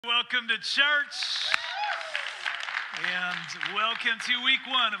Welcome to church, and welcome to week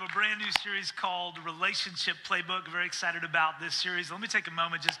one of a brand new series called Relationship Playbook. Very excited about this series. Let me take a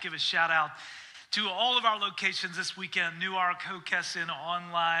moment, just give a shout out to all of our locations this weekend, Newark, Hockessin,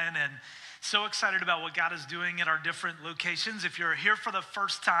 online, and so excited about what God is doing at our different locations. If you're here for the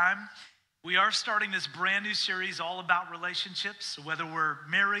first time, we are starting this brand new series all about relationships. So whether we're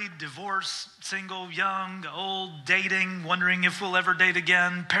married, divorced, single, young, old, dating, wondering if we'll ever date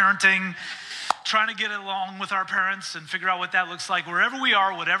again, parenting, trying to get along with our parents and figure out what that looks like. Wherever we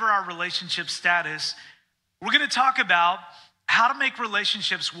are, whatever our relationship status, we're going to talk about how to make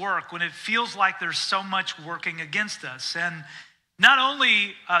relationships work when it feels like there's so much working against us. And not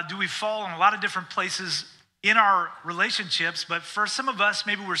only do we fall in a lot of different places in our relationships, but for some of us,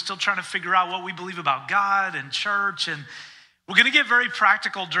 maybe we're still trying to figure out what we believe about God and church. And we're going to get very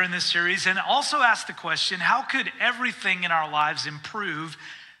practical during this series and also ask the question, how could everything in our lives improve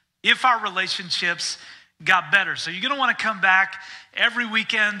if our relationships got better? So you're going to want to come back every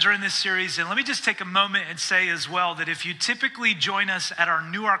weekend during this series. And let me just take a moment and say as well that if you typically join us at our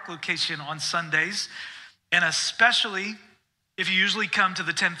Newark location on Sundays, and especially if you usually come to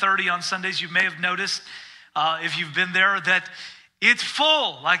the 10:30 on Sundays, you may have noticed if you've been there, that it's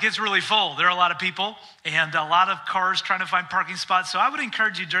full, like it's really full. There are a lot of people and a lot of cars trying to find parking spots. So I would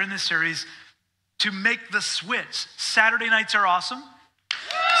encourage you during this series to make the switch. Saturday nights are awesome.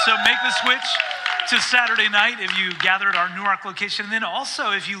 So make the switch to Saturday night if you gather at our Newark location. And then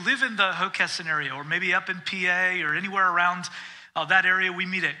also if you live in the Hockessin area or maybe up in PA or anywhere around that area, we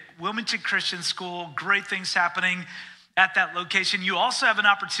meet at Wilmington Christian School. Great things happening at that location. You also have an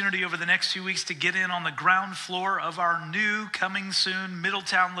opportunity over the next 2 weeks to get in on the ground floor of our new, coming soon,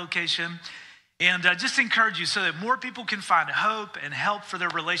 Middletown location. And just encourage you so that more people can find hope and help for their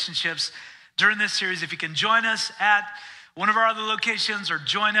relationships during this series. If you can join us at one of our other locations or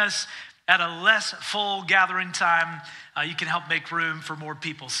join us at a less full gathering time, you can help make room for more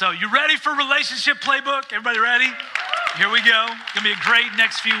people. So you ready for Relationship Playbook? Everybody ready? Here we go. It's gonna be a great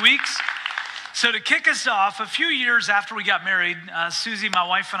next few weeks. So to kick us off, a few years after we got married, Susie, my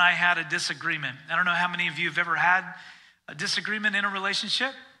wife, and I had a disagreement. I don't know how many of you have ever had a disagreement in a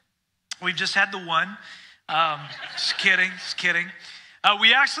relationship. We've just had the one. Just kidding.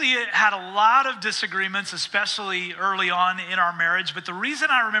 We actually had a lot of disagreements, especially early on in our marriage. But the reason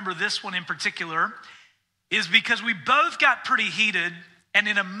I remember this one in particular is because we both got pretty heated. And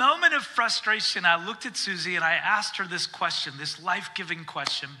in a moment of frustration, I looked at Susie and I asked her this question, this life-giving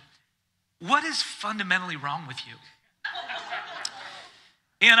question. What is fundamentally wrong with you?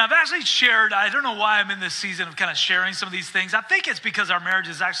 And I've actually shared, I don't know why I'm in this season of kind of sharing some of these things. I think it's because our marriage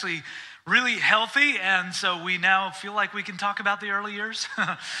is actually really healthy, and so we now feel like we can talk about the early years.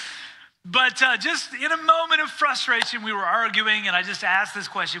 But just in a moment of frustration, we were arguing, and I just asked this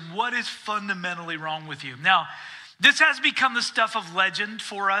question, what is fundamentally wrong with you? Now, this has become the stuff of legend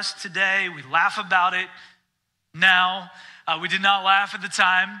for us today. We laugh about it now. We did not laugh at the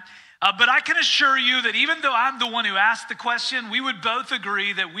time. But I can assure you that even though I'm the one who asked the question, we would both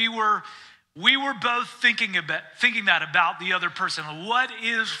agree that we were both thinking that about the other person. What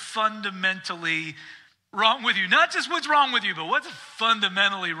is fundamentally wrong with you? Not just what's wrong with you, but what's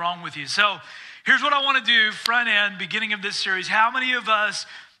fundamentally wrong with you? So here's what I want to do, front end, beginning of this series. How many of us,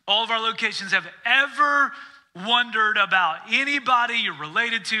 all of our locations, have ever wondered about anybody you're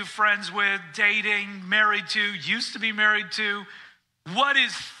related to, friends with, dating, married to, used to be married to? What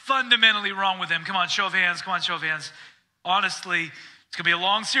is fundamentally wrong with them? Come on, show of hands. Come on, show of hands. Honestly, it's going to be a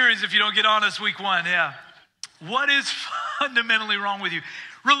long series if you don't get honest week one. Yeah. What is fundamentally wrong with you?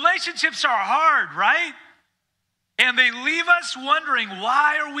 Relationships are hard, right? And they leave us wondering,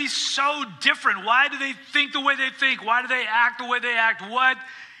 why are we so different? Why do they think the way they think? Why do they act the way they act? What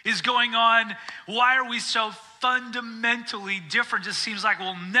is going on? Why are we so fundamentally different? Just seems like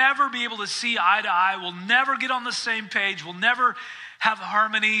we'll never be able to see eye to eye. We'll never get on the same page. We'll never have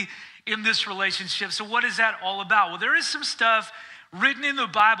harmony in this relationship. So what is that all about? Well, there is some stuff written in the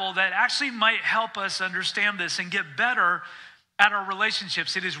Bible that actually might help us understand this and get better at our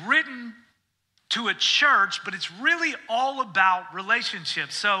relationships. It is written to a church, but it's really all about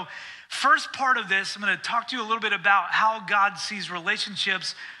relationships. So first part of this, I'm going to talk to you a little bit about how God sees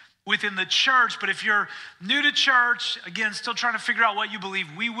relationships within the church. But if you're new to church, again, still trying to figure out what you believe,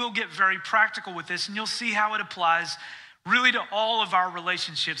 we will get very practical with this, and you'll see how it applies really to all of our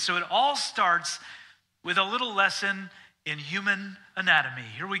relationships. So it all starts with a little lesson in human anatomy.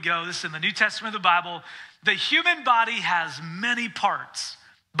 Here we go. This is in the New Testament of the Bible. The human body has many parts,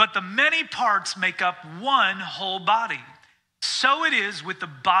 but the many parts make up one whole body. So it is with the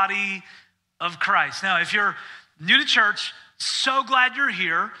body of Christ. Now, if you're new to church, So glad you're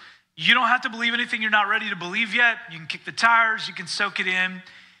here. You don't have to believe anything you're not ready to believe yet. You can kick the tires, you can soak it in.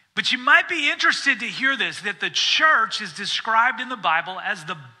 But you might be interested to hear this, that the church is described in the Bible as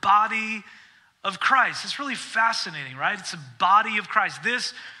the body of Christ. It's really fascinating, right? It's a body of Christ.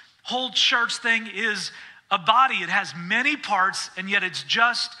 This whole church thing is a body. It has many parts, and yet it's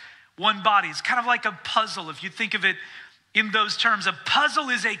just one body. It's kind of like a puzzle, if you think of it in those terms. A puzzle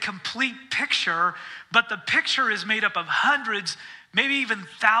is a complete picture, but the picture is made up of hundreds, maybe even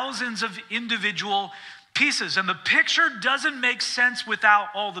thousands of individual pieces. And the picture doesn't make sense without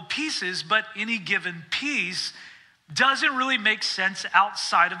all the pieces, but any given piece doesn't really make sense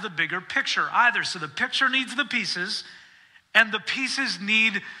outside of the bigger picture either. So the picture needs the pieces, and the pieces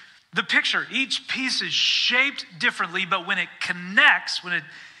need the picture. Each piece is shaped differently, but when it connects, when it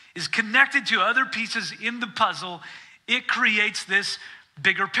is connected to other pieces in the puzzle, it creates this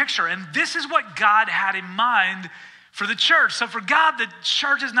bigger picture. And this is what God had in mind for the church. So for God, the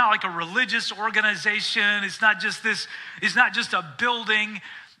church is not like a religious organization. It's not just a building.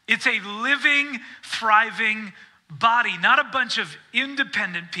 It's a living, thriving body, not a bunch of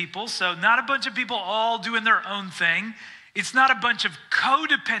independent people. So not a bunch of people all doing their own thing. It's not a bunch of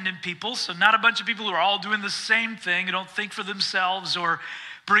codependent people. So not a bunch of people who are all doing the same thing, who don't think for themselves or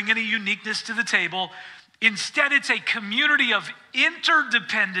bring any uniqueness to the table. Instead, it's a community of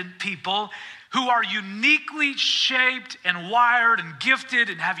interdependent people who are uniquely shaped and wired and gifted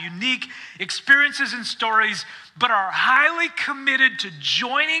and have unique experiences and stories, but are highly committed to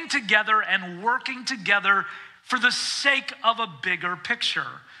joining together and working together for the sake of a bigger picture.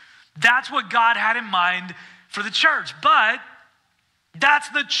 That's what God had in mind for the church. But that's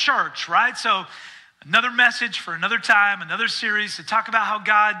the church, right? So another message for another time, another series to talk about how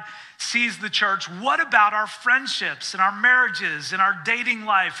God sees the church. What about our friendships and our marriages and our dating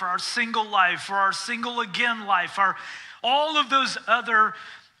life or our single life or our single again life, or all of those other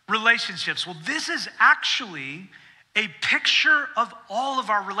relationships? Well, this is actually a picture of all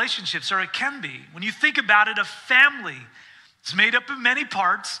of our relationships, or it can be. When you think about it, a family is made up of many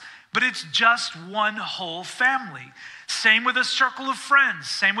parts, but it's just one whole family. Same with a circle of friends,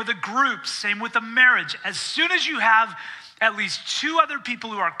 same with a group, same with a marriage. As soon as you have at least two other people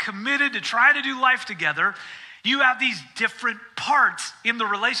who are committed to try to do life together, you have these different parts in the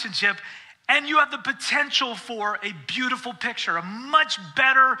relationship, and you have the potential for a beautiful picture, a much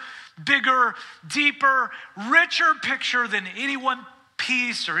better, bigger, deeper, richer picture than any one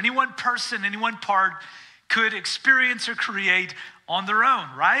piece or any one person, any one part could experience or create on their own,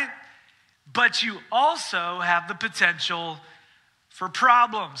 right? But you also have the potential for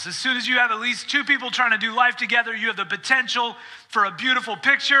problems. As soon as you have at least two people trying to do life together, you have the potential for a beautiful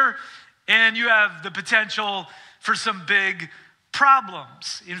picture, and you have the potential for some big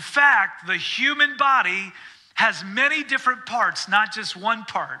problems. In fact, the human body has many different parts, not just one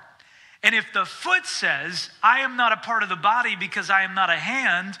part. And if the foot says, I am not a part of the body because I am not a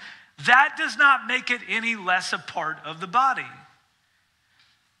hand, that does not make it any less a part of the body.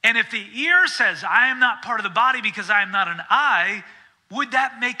 And if the ear says, I am not part of the body because I am not an eye, would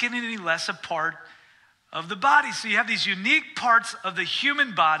that make it any less a part of the body? So you have these unique parts of the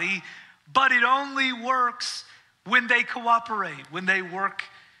human body, but it only works when they cooperate, when they work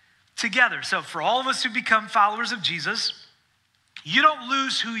together. So for all of us who become followers of Jesus, you don't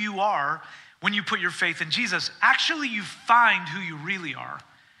lose who you are when you put your faith in Jesus. Actually, you find who you really are,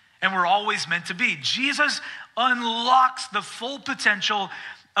 and we're always meant to be. Jesus unlocks the full potential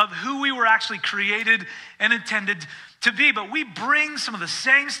of who we were actually created and intended to be. But we bring some of the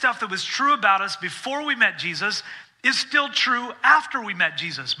same stuff that was true about us before we met Jesus is still true after we met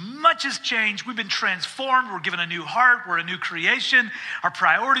Jesus. Much has changed. We've been transformed. We're given a new heart. We're a new creation. Our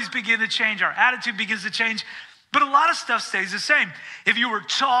priorities begin to change. Our attitude begins to change. But a lot of stuff stays the same. If you were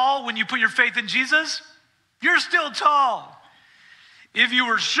tall when you put your faith in Jesus, you're still tall. If you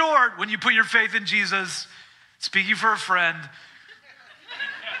were short when you put your faith in Jesus, speaking for a friend,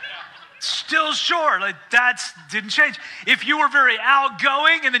 still short. Like that didn't change. If you were very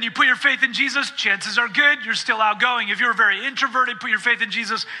outgoing and then you put your faith in Jesus, chances are good you're still outgoing. If you were very introverted, put your faith in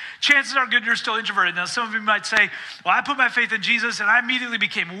Jesus, chances are good you're still introverted. Now some of you might say, well, I put my faith in Jesus and I immediately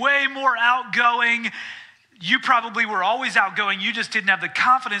became way more outgoing. You probably were always outgoing. You just didn't have the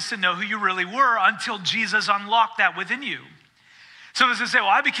confidence to know who you really were until Jesus unlocked that within you. Some of us say, well,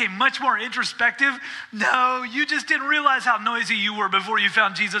 I became much more introspective. No, you just didn't realize how noisy you were before you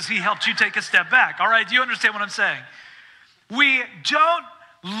found Jesus. He helped you take a step back. All right, do you understand what I'm saying? We don't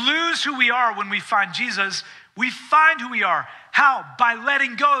lose who we are when we find Jesus. We find who we are. How? By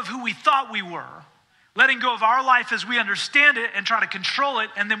letting go of who we thought we were. Letting go of our life as we understand it and try to control it,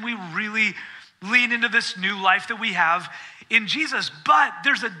 and then we really lean into this new life that we have in Jesus. But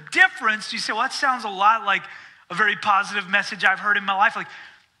there's a difference. You say, well, that sounds a lot like a very positive message I've heard in my life. Like,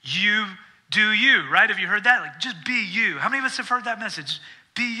 you do you, right? Have you heard that? Like, just be you. How many of us have heard that message?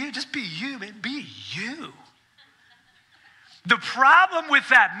 Be you, just be you, man. Be you. The problem with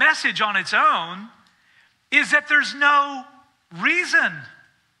that message on its own is that there's no reason.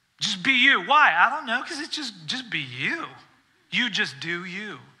 Just be you. Why? I don't know, because it's just be you. You just do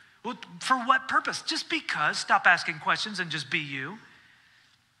you. Well, for what purpose? Just because. Stop asking questions and just be you.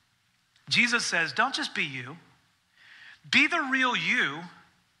 Jesus says, don't just be you. Be the real you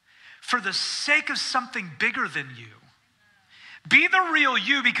for the sake of something bigger than you. Be the real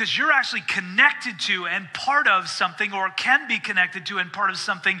you because you're actually connected to and part of something, or can be connected to and part of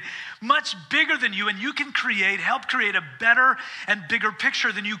something much bigger than you, and you can help create a better and bigger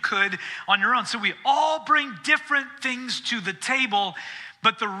picture than you could on your own. So we all bring different things to the table,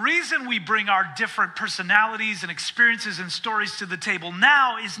 but the reason we bring our different personalities and experiences and stories to the table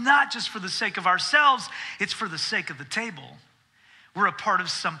now is not just for the sake of ourselves, it's for the sake of the table. We're a part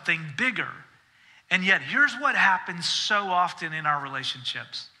of something bigger. And yet, here's what happens so often in our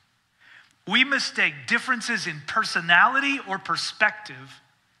relationships. We mistake differences in personality or perspective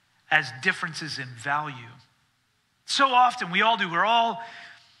as differences in value. So often, we all do. We're all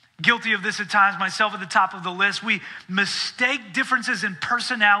guilty of this at times, myself at the top of the list. We mistake differences in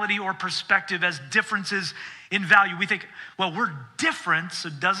personality or perspective as differences in value. We think, well, we're different, so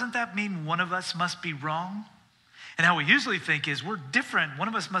doesn't that mean one of us must be wrong? And how we usually think is, we're different, one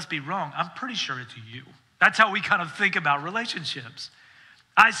of us must be wrong. I'm pretty sure it's you. That's how we kind of think about relationships.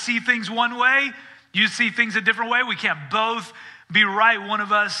 I see things one way, you see things a different way. We can't both be right. One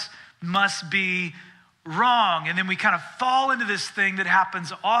of us must be wrong. And then we kind of fall into this thing that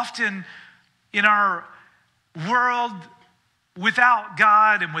happens often in our world without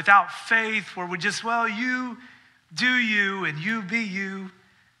God and without faith, where we just, well, you do you and you be you,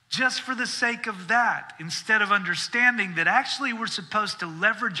 just for the sake of that, instead of understanding that actually we're supposed to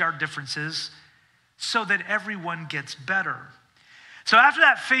leverage our differences so that everyone gets better. So after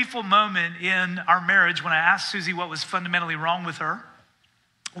that fateful moment in our marriage, when I asked Susie what was fundamentally wrong with her,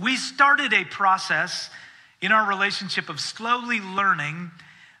 we started a process in our relationship of slowly learning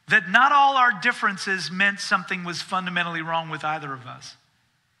that not all our differences meant something was fundamentally wrong with either of us.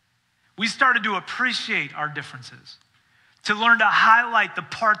 We started to appreciate our differences, to learn to highlight the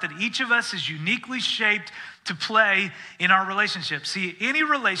part that each of us is uniquely shaped to play in our relationship. See, any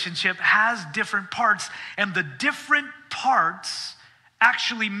relationship has different parts, and the different parts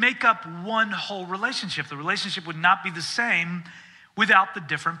actually make up one whole relationship. The relationship would not be the same without the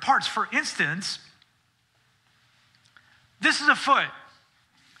different parts. For instance, this is a foot.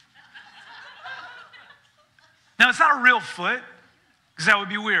 Now, it's not a real foot, because that would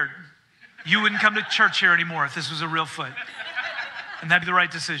be weird. You wouldn't come to church here anymore if this was a real foot. And that'd be the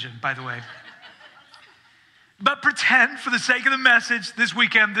right decision, by the way. But pretend, for the sake of the message this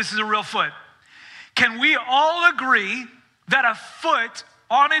weekend, this is a real foot. Can we all agree that a foot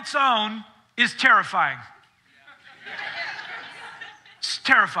on its own is terrifying? It's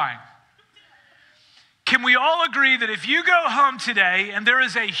terrifying. Can we all agree that if you go home today and there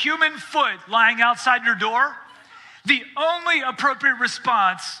is a human foot lying outside your door, the only appropriate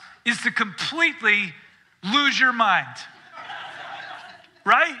response is to completely lose your mind?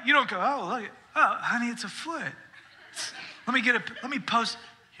 Right? You don't go, oh, look, oh, honey, it's a foot. Let me post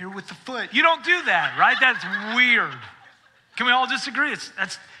here with the foot. You don't do that, right? That's weird. Can we all disagree?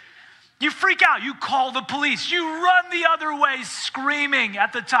 You freak out. You call the police. You run the other way screaming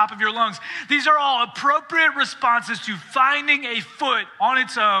at the top of your lungs. These are all appropriate responses to finding a foot on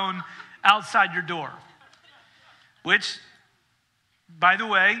its own outside your door. Which, by the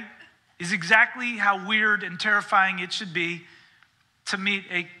way, is exactly how weird and terrifying it should be to meet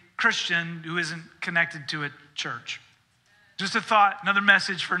a Christian who isn't connected to a church. Just a thought, another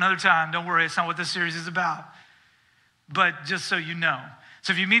message for another time. Don't worry, it's not what this series is about. But just so you know.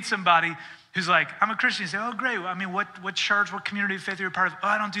 So if you meet somebody who's like, I'm a Christian, you say, oh, great. I mean, what church, what community of faith are you a part of? Oh,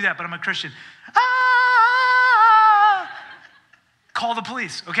 I don't do that, but I'm a Christian. Ah! Call the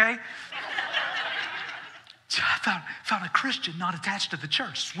police, okay? I found a Christian not attached to the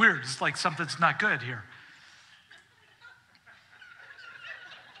church. It's weird. It's like something's not good here.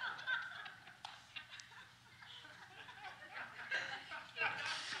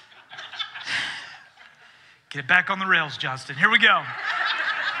 Get it back on the rails, Johnston. Here we go.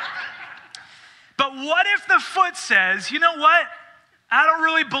 But what if the foot says, you know what? I don't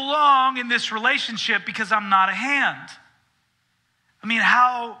really belong in this relationship because I'm not a hand. I mean,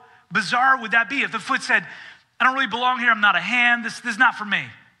 how bizarre would that be if the foot said, I don't really belong here, I'm not a hand, this is not for me.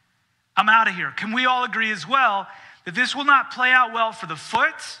 I'm out of here. Can we all agree as well that this will not play out well for the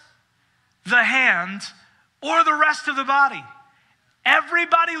foot, the hand, or the rest of the body.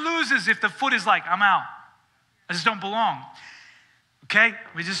 Everybody loses if the foot is like, I'm out. I just don't belong. Okay,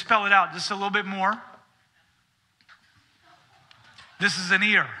 we just spell it out just a little bit more. This is an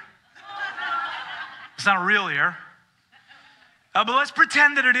ear. It's not a real ear. But let's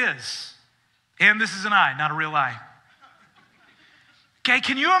pretend that it is. And this is an eye, not a real eye. Okay,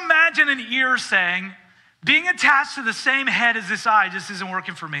 can you imagine an ear saying, being attached to the same head as this eye just isn't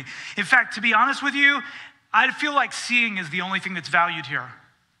working for me? In fact, to be honest with you, I feel like seeing is the only thing that's valued here.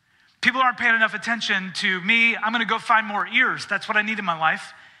 People aren't paying enough attention to me. I'm going to go find more ears. That's what I need in my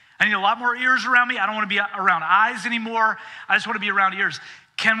life. I need a lot more ears around me. I don't want to be around eyes anymore. I just want to be around ears.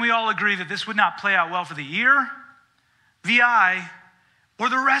 Can we all agree that this would not play out well for the ear, the eye, or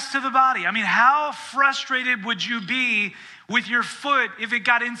the rest of the body? I mean, how frustrated would you be with your foot if it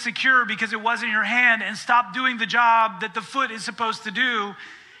got insecure because it wasn't your hand and stopped doing the job that the foot is supposed to do?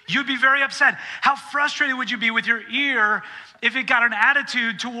 You'd be very upset. How frustrated would you be with your ear if it got an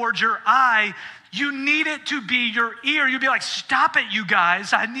attitude towards your eye? You need it to be your ear. You'd be like, stop it, you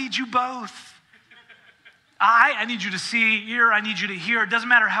guys. I need you both. I need you to see, ear, I need you to hear. It doesn't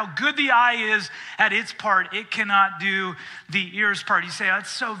matter how good the eye is at its part, it cannot do the ear's part. You say,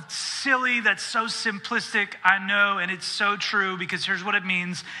 that's so silly, that's so simplistic. I know, and it's so true, because here's what it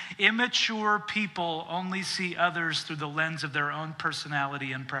means. Immature people only see others through the lens of their own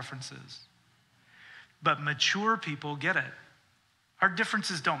personality and preferences. But mature people get it. Our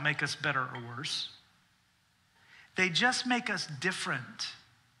differences don't make us better or worse. They just make us different.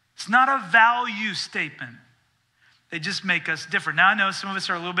 It's not a value statement. They just make us different. Now, I know some of us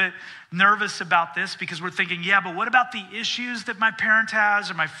are a little bit nervous about this because we're thinking, yeah, but what about the issues that my parent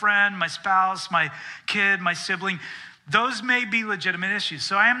has, or my friend, my spouse, my kid, my sibling? Those may be legitimate issues.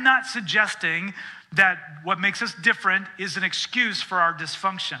 So I am not suggesting that what makes us different is an excuse for our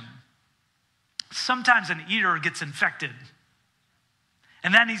dysfunction. Sometimes an ear gets infected,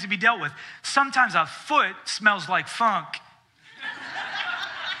 and that needs to be dealt with. Sometimes a foot smells like funk.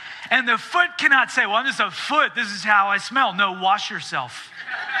 And the foot cannot say, well, I'm just a foot, this is how I smell. No, wash yourself.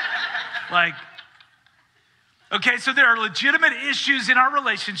 Okay, so there are legitimate issues in our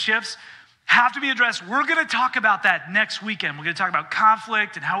relationships, have to be addressed. We're gonna talk about that next weekend. We're gonna talk about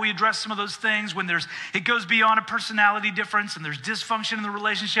conflict and how we address some of those things when it goes beyond a personality difference and there's dysfunction in the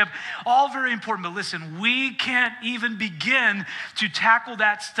relationship. All very important, but listen, we can't even begin to tackle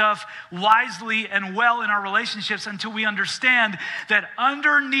that stuff wisely and well in our relationships until we understand that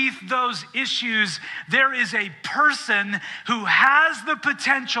underneath those issues, there is a person who has the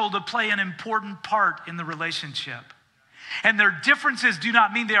potential to play an important part in the relationship. And their differences do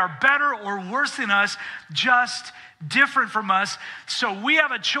not mean they are better or worse than us, just different from us. So we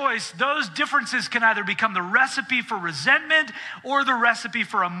have a choice. Those differences can either become the recipe for resentment or the recipe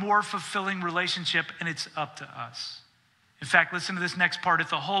for a more fulfilling relationship, and it's up to us. In fact, listen to this next part. If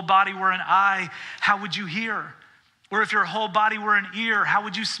the whole body were an eye, how would you hear? Or if your whole body were an ear, how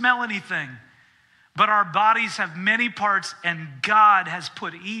would you smell anything? But our bodies have many parts, and God has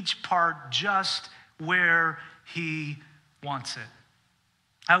put each part just where He wants it.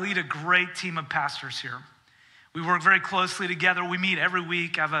 I lead a great team of pastors here. We work very closely together. We meet every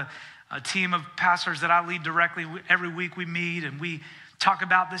week. I have a team of pastors that I lead directly. Every week we meet and we talk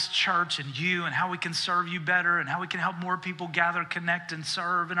about this church and you and how we can serve you better and how we can help more people gather, connect, and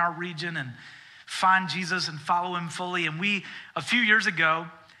serve in our region and find Jesus and follow Him fully. And we, a few years ago,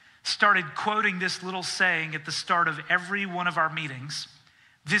 started quoting this little saying at the start of every one of our meetings.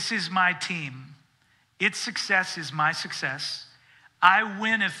 This is my team. Its success is my success. I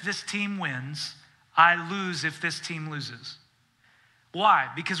win if this team wins. I lose if this team loses. Why?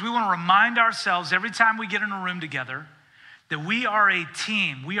 Because we want to remind ourselves every time we get in a room together that we are a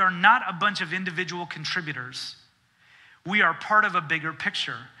team. We are not a bunch of individual contributors. We are part of a bigger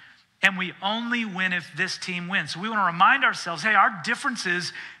picture. And we only win if this team wins. So we want to remind ourselves, hey, our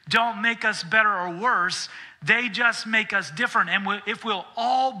differences don't make us better or worse. They just make us different. And if we'll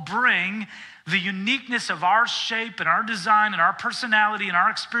all bring the uniqueness of our shape and our design and our personality and our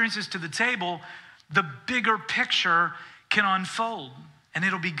experiences to the table, the bigger picture can unfold and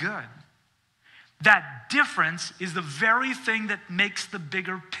it'll be good. That difference is the very thing that makes the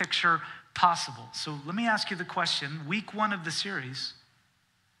bigger picture possible. So let me ask you the question, week 1 of the series.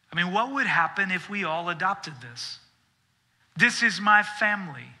 What would happen if we all adopted this? This is my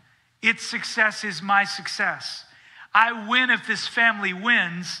family. Its success is my success. I win if this family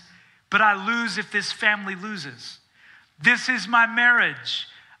wins, but I lose if this family loses. This is my marriage.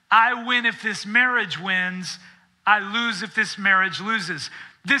 I win if this marriage wins. I lose if this marriage loses.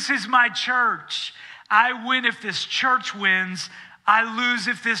 This is my church. I win if this church wins. I lose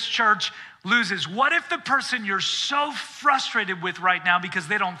if this church loses. What if the person you're so frustrated with right now because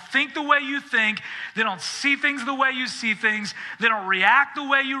they don't think the way you think, they don't see things the way you see things, they don't react the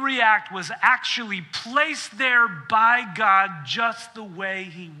way you react, was actually placed there by God just the way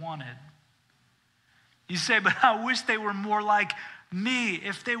he wanted? You say, but I wish they were more like me.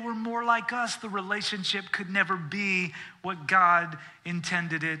 If they were more like us, the relationship could never be what God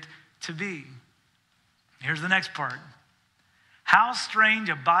intended it to be. Here's the next part. How strange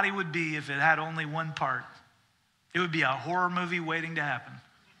a body would be if it had only one part. It would be a horror movie waiting to happen.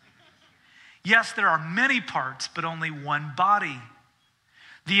 Yes, there are many parts, but only one body.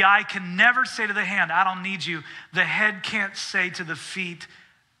 The eye can never say to the hand, I don't need you. The head can't say to the feet,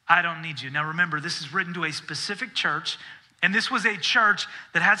 I don't need you. Now remember, this is written to a specific church, and this was a church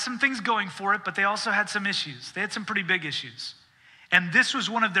that had some things going for it, but they also had some issues. They had some pretty big issues. And this was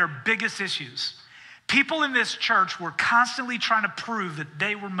one of their biggest issues. People in this church were constantly trying to prove that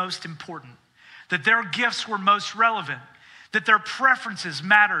they were most important, that their gifts were most relevant, that their preferences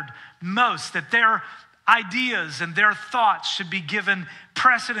mattered most, that their ideas and their thoughts should be given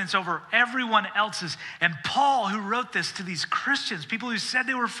precedence over everyone else's. And Paul, who wrote this to these Christians, people who said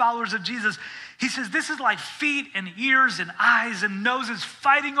they were followers of Jesus, he says this is like feet and ears and eyes and noses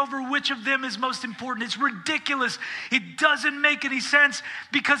fighting over which of them is most important. It's ridiculous. It doesn't make any sense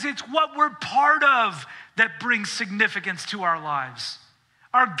because it's what we're part of that brings significance to our lives.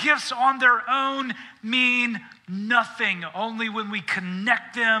 Our gifts on their own mean nothing. Only when we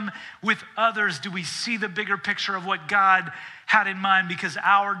connect them with others do we see the bigger picture of what God had in mind, because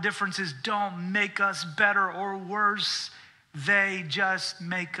our differences don't make us better or worse. They just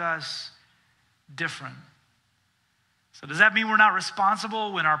make us different. So does that mean we're not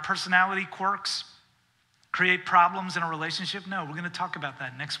responsible when our personality quirks create problems in a relationship? No, we're going to talk about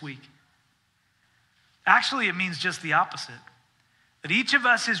that next week. Actually, it means just the opposite. That each of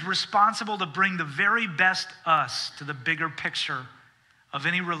us is responsible to bring the very best us to the bigger picture of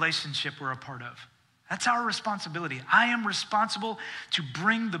any relationship we're a part of. That's our responsibility. I am responsible to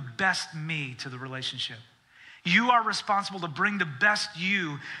bring the best me to the relationship. You are responsible to bring the best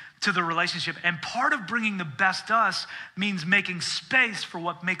you to the relationship. And part of bringing the best us means making space for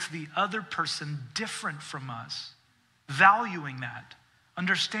what makes the other person different from us, valuing that,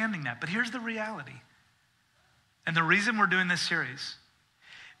 understanding that. But here's the reality. And the reason we're doing this series,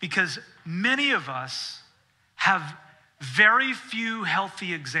 because many of us have very few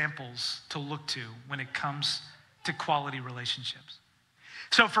healthy examples to look to when it comes to quality relationships.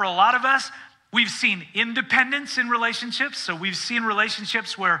 So for a lot of us, we've seen independence in relationships. So we've seen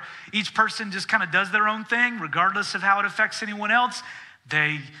relationships where each person just kind of does their own thing, regardless of how it affects anyone else.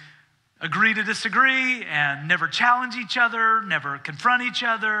 They agree to disagree and never challenge each other, never confront each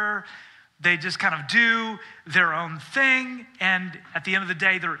other. They just kind of do their own thing, and at the end of the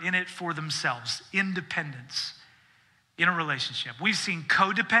day, they're in it for themselves. Independence in a relationship. We've seen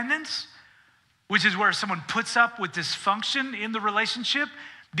codependence, which is where someone puts up with dysfunction in the relationship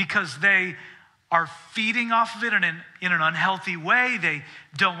because they are feeding off of it in an unhealthy way. They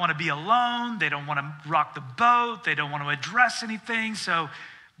don't want to be alone. They don't want to rock the boat. They don't want to address anything, so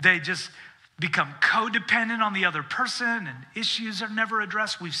they just become codependent on the other person, and issues are never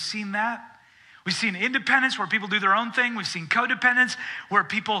addressed. We've seen that. We've seen independence where people do their own thing. We've seen codependence where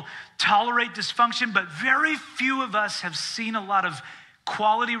people tolerate dysfunction, but very few of us have seen a lot of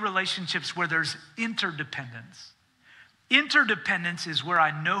quality relationships where there's interdependence. Interdependence is where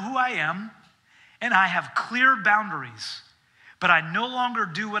I know who I am and I have clear boundaries, but I no longer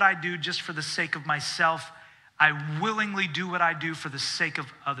do what I do just for the sake of myself. I willingly do what I do for the sake of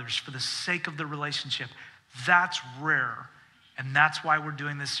others, for the sake of the relationship. That's rare. And that's why we're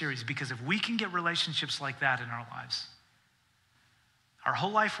doing this series, because if we can get relationships like that in our lives, our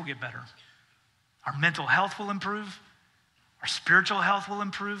whole life will get better. Our mental health will improve. Our spiritual health will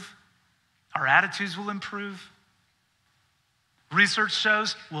improve. Our attitudes will improve. Research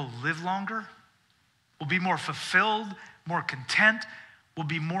shows we'll live longer. We'll be more fulfilled, more content. We'll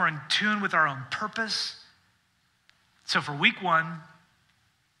be more in tune with our own purpose. So for week one,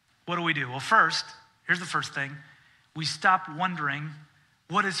 what do? Well, first, here's the first thing. We stop wondering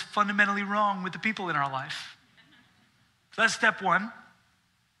what is fundamentally wrong with the people in our life. So that's step one.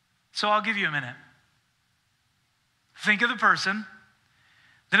 So I'll give you a minute. Think of the person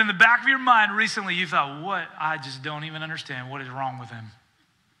that in the back of your mind recently you thought, what? I just don't even understand what is wrong with him.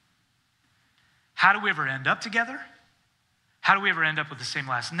 How do we ever end up together? How do we ever end up with the same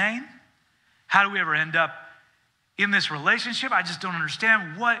last name? How do we ever end up in this relationship. I just don't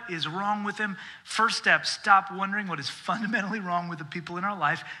understand what is wrong with him. First step, stop wondering what is fundamentally wrong with the people in our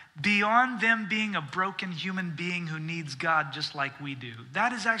life beyond them being a broken human being who needs God just like we do.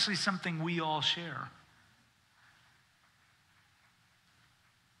 That is actually something we all share.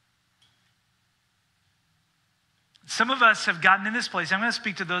 Some of us have gotten in this place. I'm going to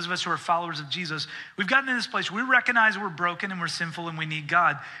speak to those of us who are followers of Jesus. We've gotten in this place. We recognize we're broken and we're sinful and we need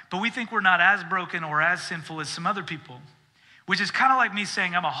God, but we think we're not as broken or as sinful as some other people, which is kind of like me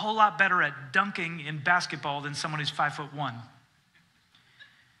saying I'm a whole lot better at dunking in basketball than someone who's 5'1".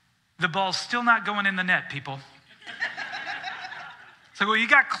 The ball's still not going in the net, people. So well, you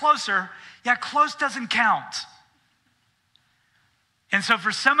got closer. Yeah, close doesn't count. And so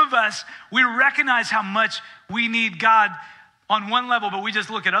for some of us, we recognize how much we need God on one level, but we just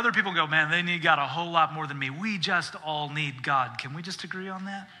look at other people and go, man, they need God a whole lot more than me. We just all need God. Can we just agree on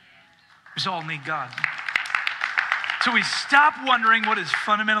that? We just all need God. So we stop wondering what is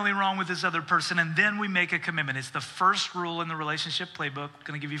fundamentally wrong with this other person, and then we make a commitment. It's the first rule in the relationship playbook. I'm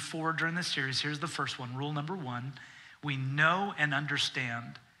going to give you 4 during this series. Here's the first one. Rule number 1, we know and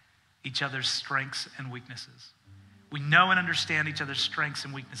understand each other's strengths and weaknesses. We know and understand each other's strengths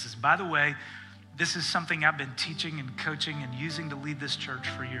and weaknesses. By the way, this is something I've been teaching and coaching and using to lead this church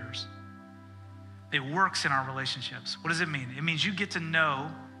for years. It works in our relationships. What does it mean? It means you get to know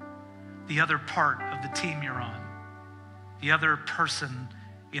the other part of the team you're on, the other person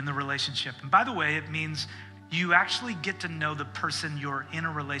in the relationship. And by the way, it means you actually get to know the person you're in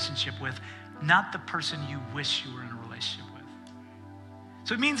a relationship with, not the person you wish you were in a relationship with.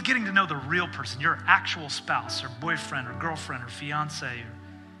 So it means getting to know the real person, your actual spouse or boyfriend or girlfriend or fiance, or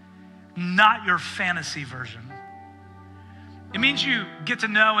not your fantasy version. It means you get to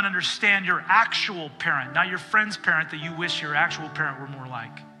know and understand your actual parent, not your friend's parent that you wish your actual parent were more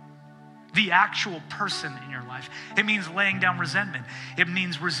like. The actual person in your life. It means laying down resentment. It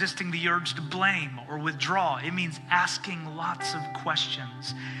means resisting the urge to blame or withdraw. It means asking lots of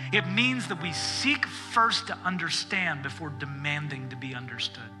questions. It means that we seek first to understand before demanding to be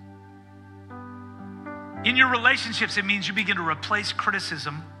understood. In your relationships, it means you begin to replace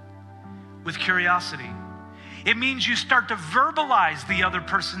criticism with curiosity. It means you start to verbalize the other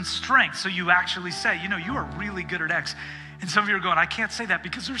person's strengths. So you actually say, you know, you are really good at X. And some of you are going, I can't say that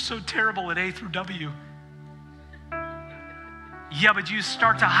because they're so terrible at A through W. Yeah, but you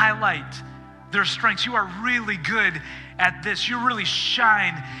start to highlight their strengths. You are really good at this. You really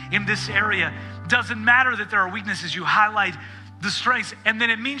shine in this area. Doesn't matter that there are weaknesses. You highlight the strengths. And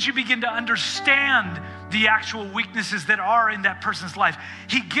then it means you begin to understand the actual weaknesses that are in that person's life.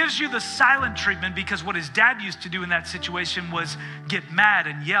 He gives you the silent treatment because what his dad used to do in that situation was get mad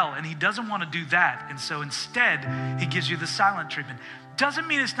and yell, and he doesn't want to do that. And so instead, he gives you the silent treatment. Doesn't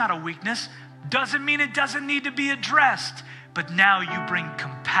mean it's not a weakness. Doesn't mean it doesn't need to be addressed. But now you bring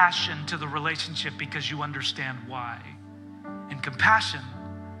compassion to the relationship because you understand why. And compassion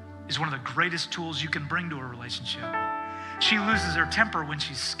is one of the greatest tools you can bring to a relationship. She loses her temper when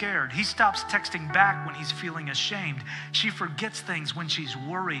she's scared. He stops texting back when he's feeling ashamed. She forgets things when she's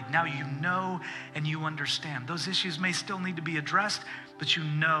worried. Now you know and you understand. Those issues may still need to be addressed, but you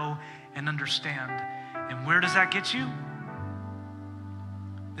know and understand. And where does that get you?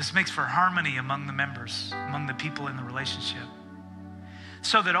 This makes for harmony among the members, among the people in the relationship.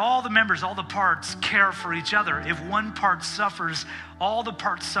 So that all the members, all the parts care for each other. If one part suffers, all the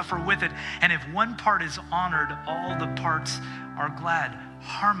parts suffer with it. And if one part is honored, all the parts are glad.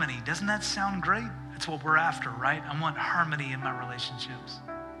 Harmony, doesn't that sound great? That's what we're after, right? I want harmony in my relationships.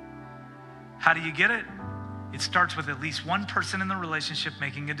 How do you get it? It starts with at least one person in the relationship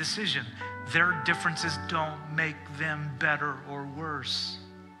making a decision. Their differences don't make them better or worse.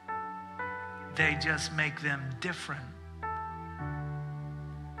 They just make them different.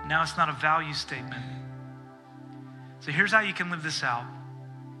 Now it's not a value statement. So here's how you can live this out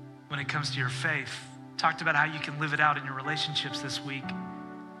when it comes to your faith. Talked about how you can live it out in your relationships this week.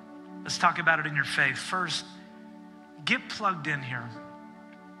 Let's talk about it in your faith. First, get plugged in here.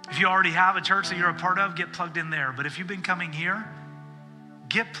 If you already have a church that you're a part of, get plugged in there. But if you've been coming here,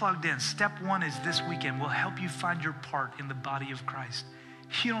 get plugged in. Step 1 is this weekend. We'll help you find your part in the body of Christ.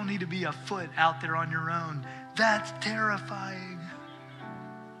 You don't need to be a foot out there on your own. That's terrifying.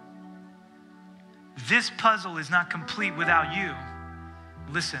 This puzzle is not complete without you.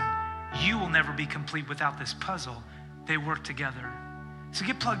 Listen, you will never be complete without this puzzle. They work together. So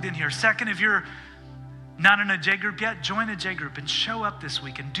get plugged in here. Second, if you're not in a J group yet, join a J group and show up this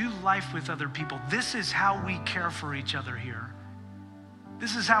week and do life with other people. This is how we care for each other here.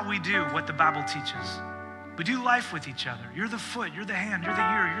 This is how we do what the Bible teaches. We do life with each other. You're the foot, you're the hand, you're the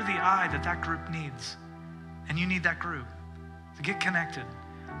ear, you're the eye that group needs. and you need that group. So get connected.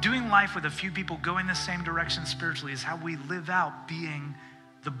 Doing life with a few people going the same direction spiritually is how we live out being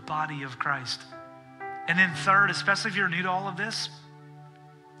the body of Christ. And then third, especially if you're new to all of this,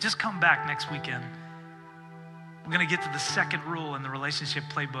 just come back next weekend. We're going to get to the second rule in the relationship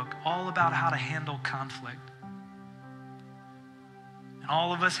playbook, all about how to handle conflict. And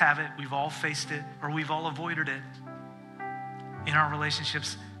all of us have it. We've all faced it, or we've all avoided it. In our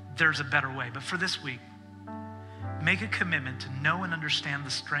relationships, there's a better way. But for this week, make a commitment to know and understand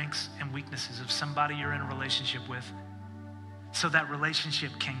the strengths and weaknesses of somebody you're in a relationship with so that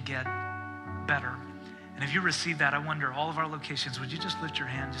relationship can get better. And if you receive that, I wonder, all of our locations, would you just lift your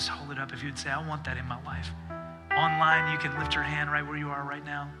hand, just hold it up if you'd say, I want that in my life. Online, you can lift your hand right where you are right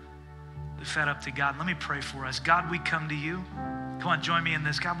now. Lift that up to God. Let me pray for us. God, we come to you. Come on, join me in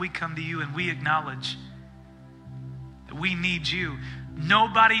this. God, we come to you and we acknowledge that we need you.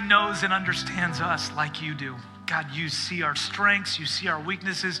 Nobody knows and understands us like you do. God, you see our strengths, you see our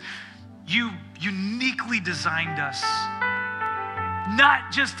weaknesses. You uniquely designed us,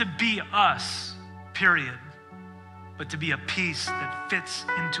 not just to be us, period, but to be a piece that fits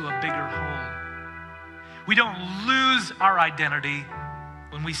into a bigger whole. We don't lose our identity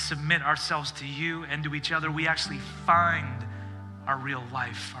when we submit ourselves to you and to each other. We actually find our real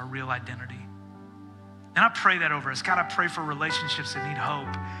life, our real identity. And I pray that over us. God, I pray for relationships that need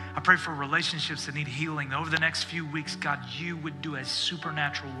hope. I pray for relationships that need healing. Over the next few weeks, God, you would do a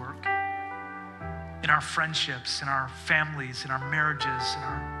supernatural work in our friendships, in our families, in our marriages,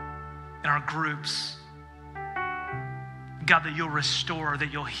 in our groups. God, that you'll restore,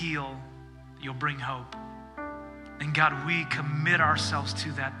 that you'll heal, that you'll bring hope. And God, we commit ourselves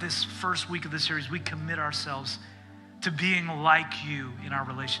to that. This first week of the series, we commit ourselves to being like you in our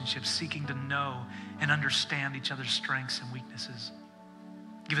relationships, seeking to know and understand each other's strengths and weaknesses.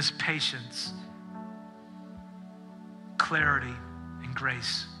 Give us patience, clarity, and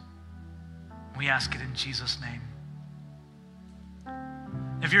grace. We ask it in Jesus' name.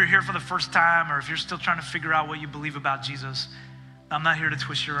 If you're here for the first time, or if you're still trying to figure out what you believe about Jesus, I'm not here to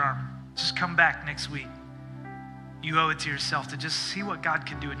twist your arm. Just come back next week. You owe it to yourself to just see what God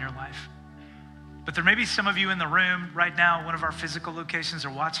can do in your life. But there may be some of you in the room right now, one of our physical locations, or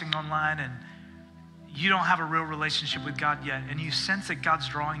watching online, and you don't have a real relationship with God yet, and you sense that God's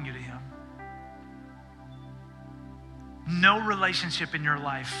drawing you to him. No relationship in your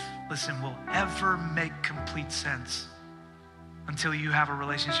life, listen, will ever make complete sense until you have a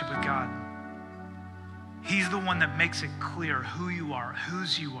relationship with God. He's the one that makes it clear who you are,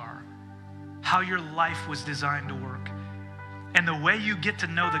 whose you are, how your life was designed to work. And the way you get to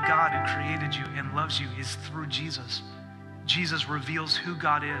know the God who created you and loves you is through Jesus. Jesus reveals who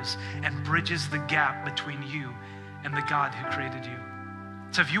God is and bridges the gap between you and the God who created you.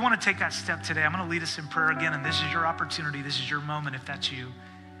 So if you want to take that step today, I'm going to lead us in prayer again, and this is your opportunity, this is your moment, if that's you,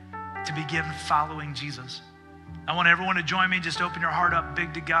 to begin following Jesus. I want everyone to join me. Just open your heart up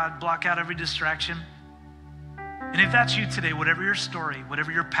big to God, block out every distraction. And if that's you today, whatever your story,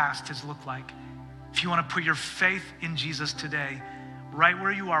 whatever your past has looked like, if you want to put your faith in Jesus today, right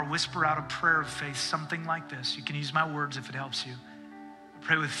where you are, whisper out a prayer of faith, something like this. You can use my words if it helps you.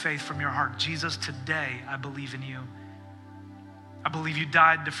 Pray with faith from your heart. Jesus, today I believe in you. I believe you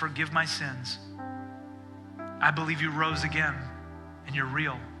died to forgive my sins. I believe you rose again and you're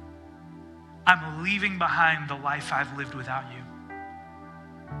real. I'm leaving behind the life I've lived without you.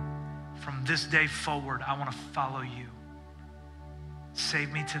 From this day forward, I want to follow you.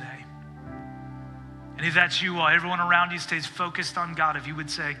 Save me today. And if that's you, while everyone around you stays focused on God, if you would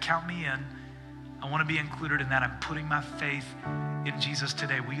say, count me in, I want to be included in that. I'm putting my faith in Jesus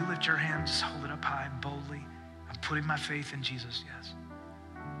today. Will you lift your hand? Just hold it up high and boldly. I'm putting my faith in Jesus, yes.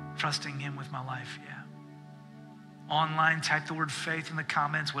 Trusting him with my life, yeah. Online, type the word faith in the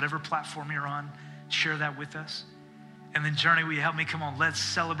comments, whatever platform you're on, share that with us. And then Journey, will you help me? Come on, let's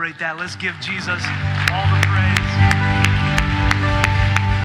celebrate that. Let's give Jesus all the praise.